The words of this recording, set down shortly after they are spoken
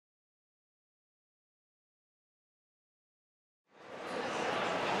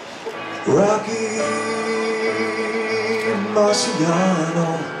Rocky Marciano,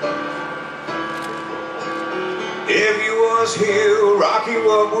 if you was here, Rocky,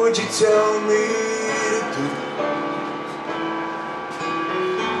 what would you tell me to do?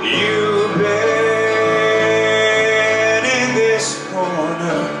 You've been in this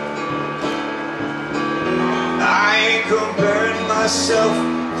corner. I ain't comparing myself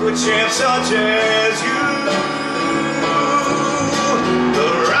to a champ such as you.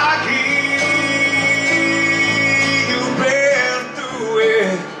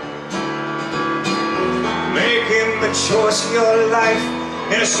 The choice of your life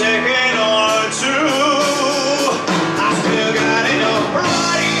in a second or two. I still got enough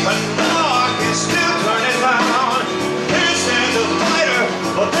right, but now I can still turn it down. This stands a fighter,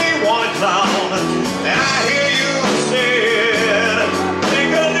 but they want a clown. And I hear you saying,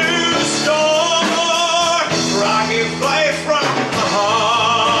 think a new star. Rocky, fly from the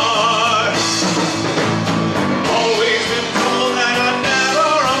heart. Always been told that I'd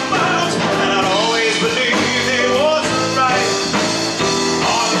never amount, and I'd always believe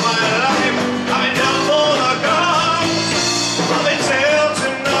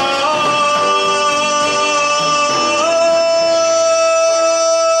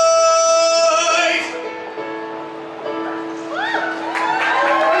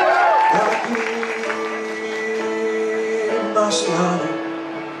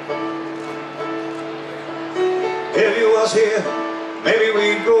if you was here, maybe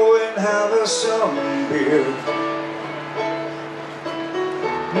we'd go and have some beer.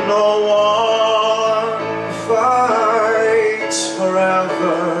 No one fights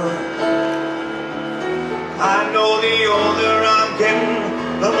forever. I know the older I'm getting,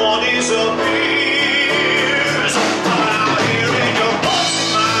 the more disappears. I'm hearing your voice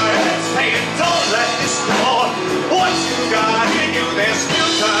in my head saying, don't let this go. What you got in you, there's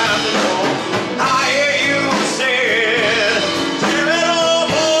still time to go. I hear you saying, give it all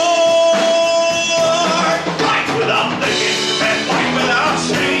more. Fight without thinking and fight without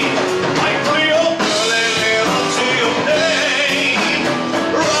shame. Fight for your girl and live up to your name.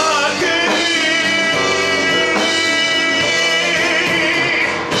 Rocky,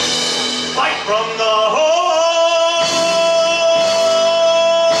 fight from the heart.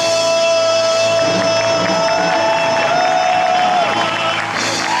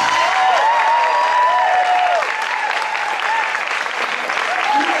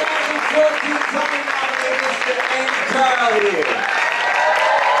 Karl here.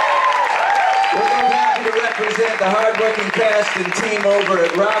 We're happy to represent the hard-working cast and team over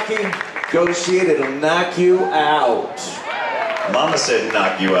at Rocky. Go see it, it'll knock you out. Mama said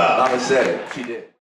knock you out. Mama said it, she did.